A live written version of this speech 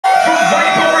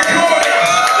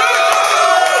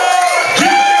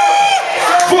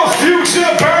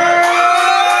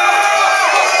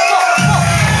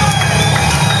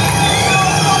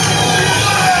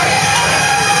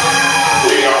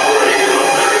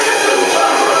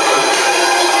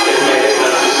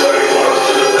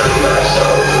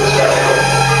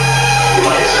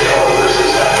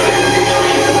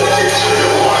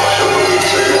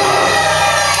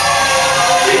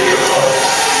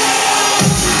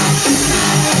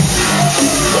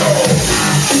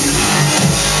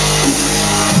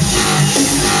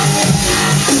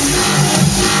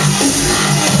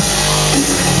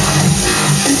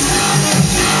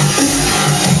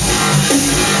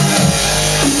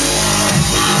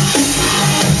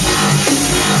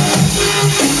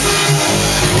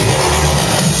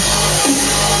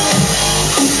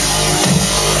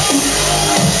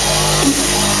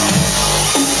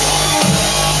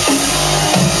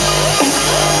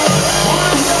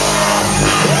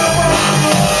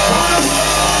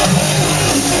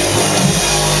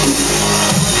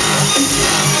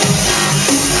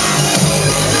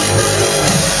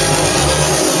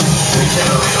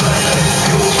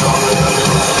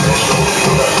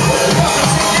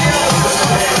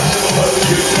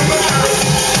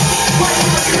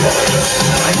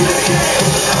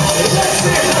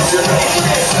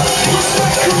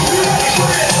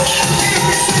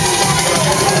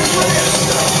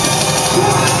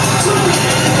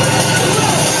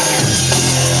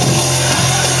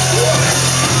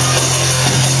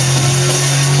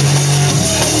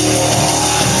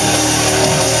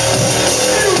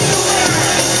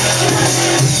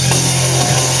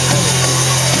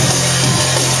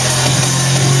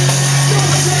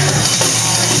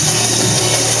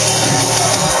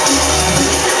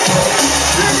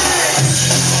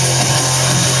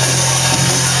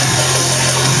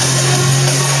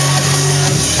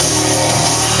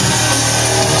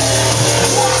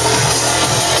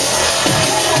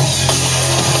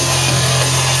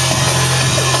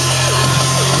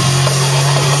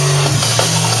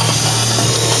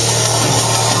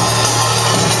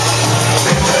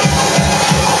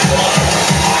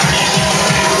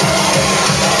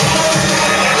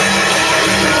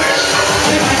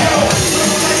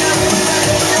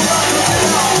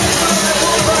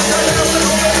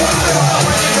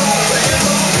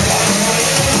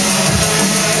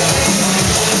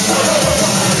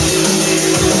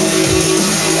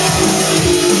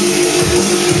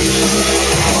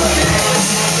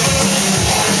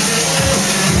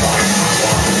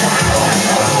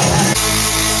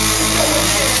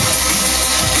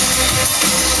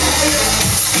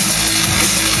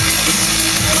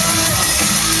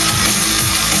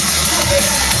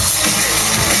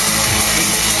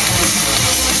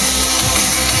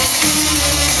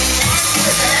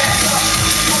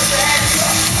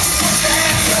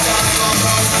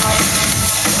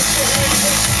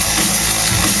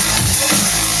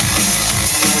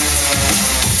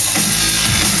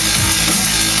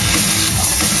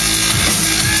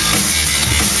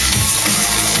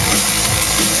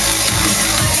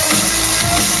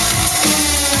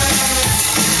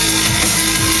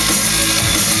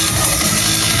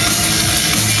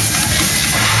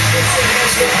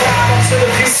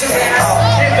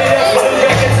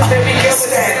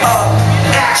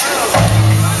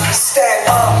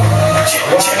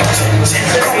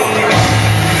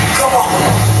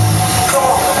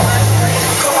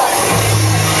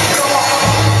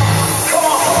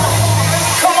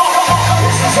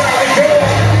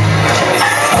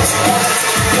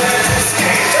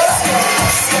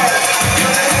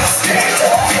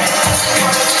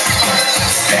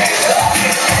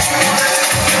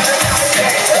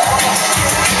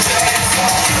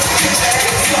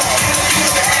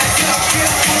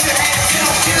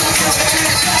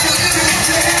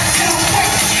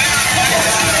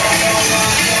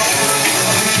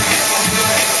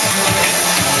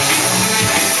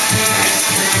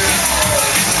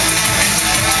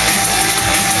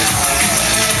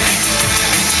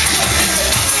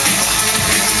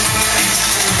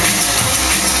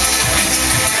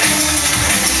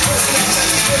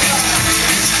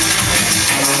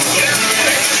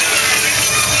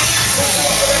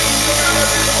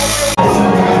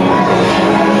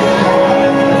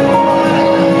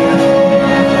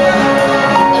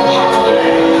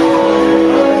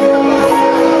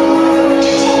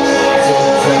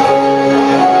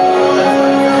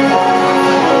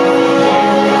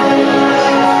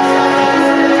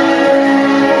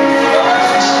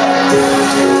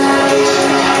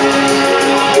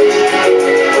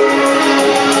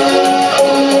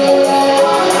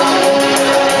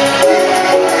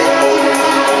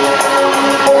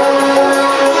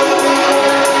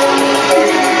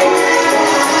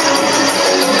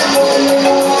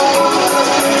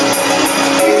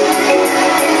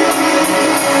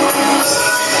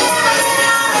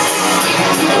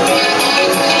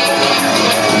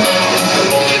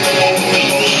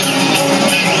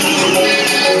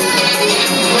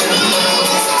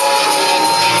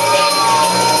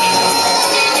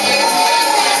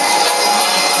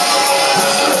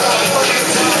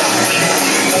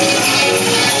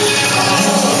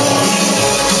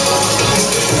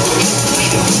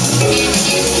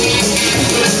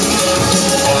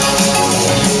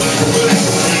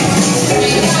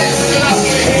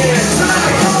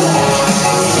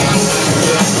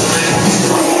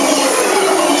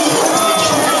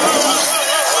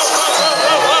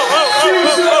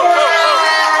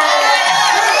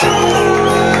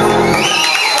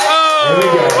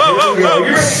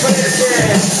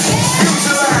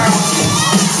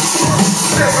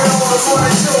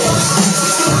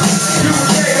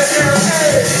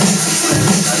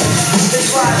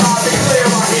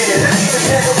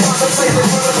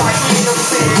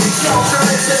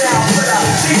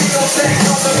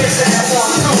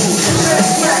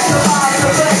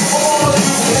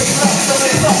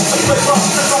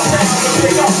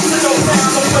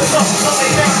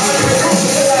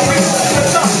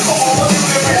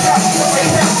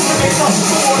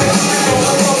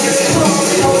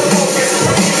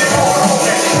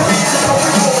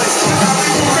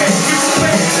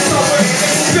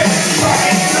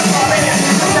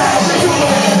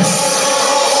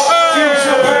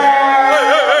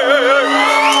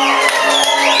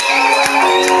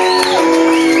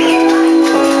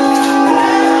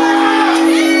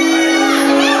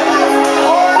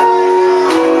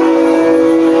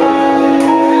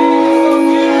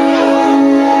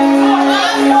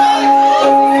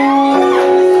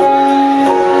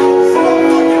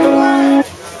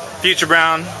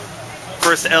Futurebound,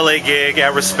 first LA gig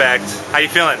at Respect. How you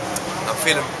feeling? I'm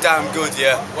feeling damn good,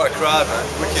 yeah. What a crowd, man.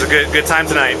 Wicked. It's a good time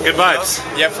tonight. Good vibes.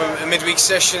 Yeah, from a midweek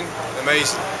session,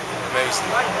 amazing, amazing.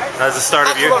 That's the start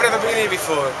of your. I've never been here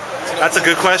before. That's a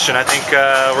good question. I think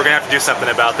we're gonna have to do something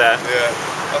about that.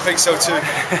 Yeah, I think so too.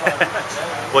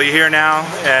 Well, you're here now,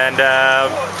 and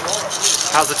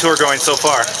how's the tour going so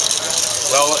far?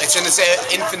 Well, it's in its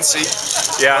infancy.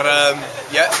 Yeah. But,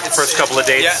 yeah. First couple of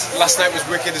dates. Yeah. Last night was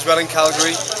wicked as well in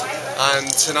Calgary, and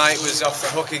tonight was off the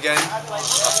hook again. I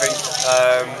think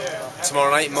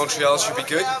tomorrow night in Montreal should be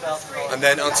good, and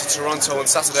then on to Toronto on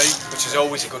Saturday, which is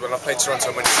always a good one. I've played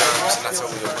Toronto many times, and that's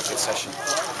always a wicked session.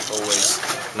 Always.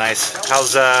 Nice.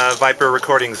 How's Viper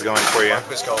recordings going for you?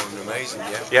 Viper's going amazing,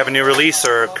 yeah. You have a new release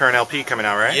or a current LP coming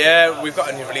out, right? Yeah, we've got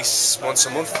a new release once a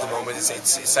month at the moment.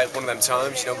 It's like one of them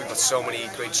times, you know, we've got so many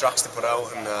great tracks to put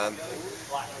out, and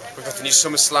we've got the new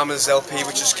Summer Slammers LP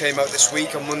which just came out this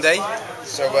week on Monday,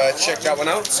 so check that one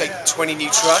out. It's like 20 new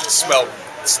tracks, well,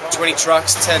 it's 20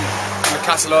 tracks, 10 from the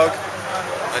catalogue,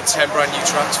 and 10 brand new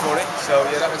tracks for it, so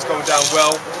yeah, that one's going down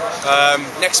well.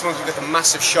 Next month we've got the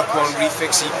massive Shock 1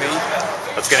 Refix EP.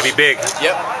 That's going to be big.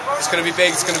 Yep, it's going to be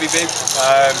big, it's going to be big.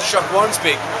 Shock 1's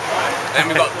big. And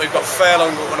then we've got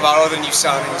Fairlong, one of our other new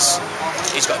signings.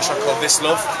 He's got a track called This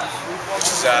Love, which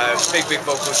is a big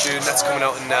vocal tune. That's coming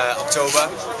out in October.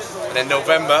 And then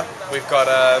November we've got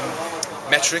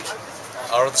Metric,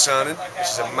 our other signing,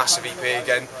 which is a massive EP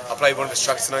again. I played one of his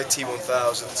tracks tonight,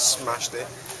 T1000, smashed it.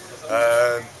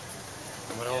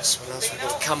 And what else? We've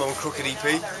got Camo and Crooked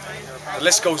EP. The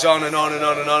list goes on and on and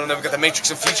on and on. And then we've got the Matrix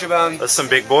and Futurebound. That's some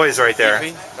big boys right there.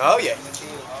 EP. Oh yeah.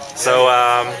 So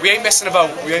we ain't messing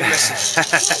about. We ain't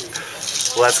messing.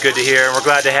 Well, that's good to hear, and we're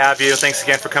glad to have you. Thanks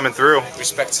again for coming through.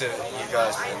 Respect to you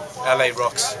guys, man. LA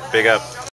rocks. Big up.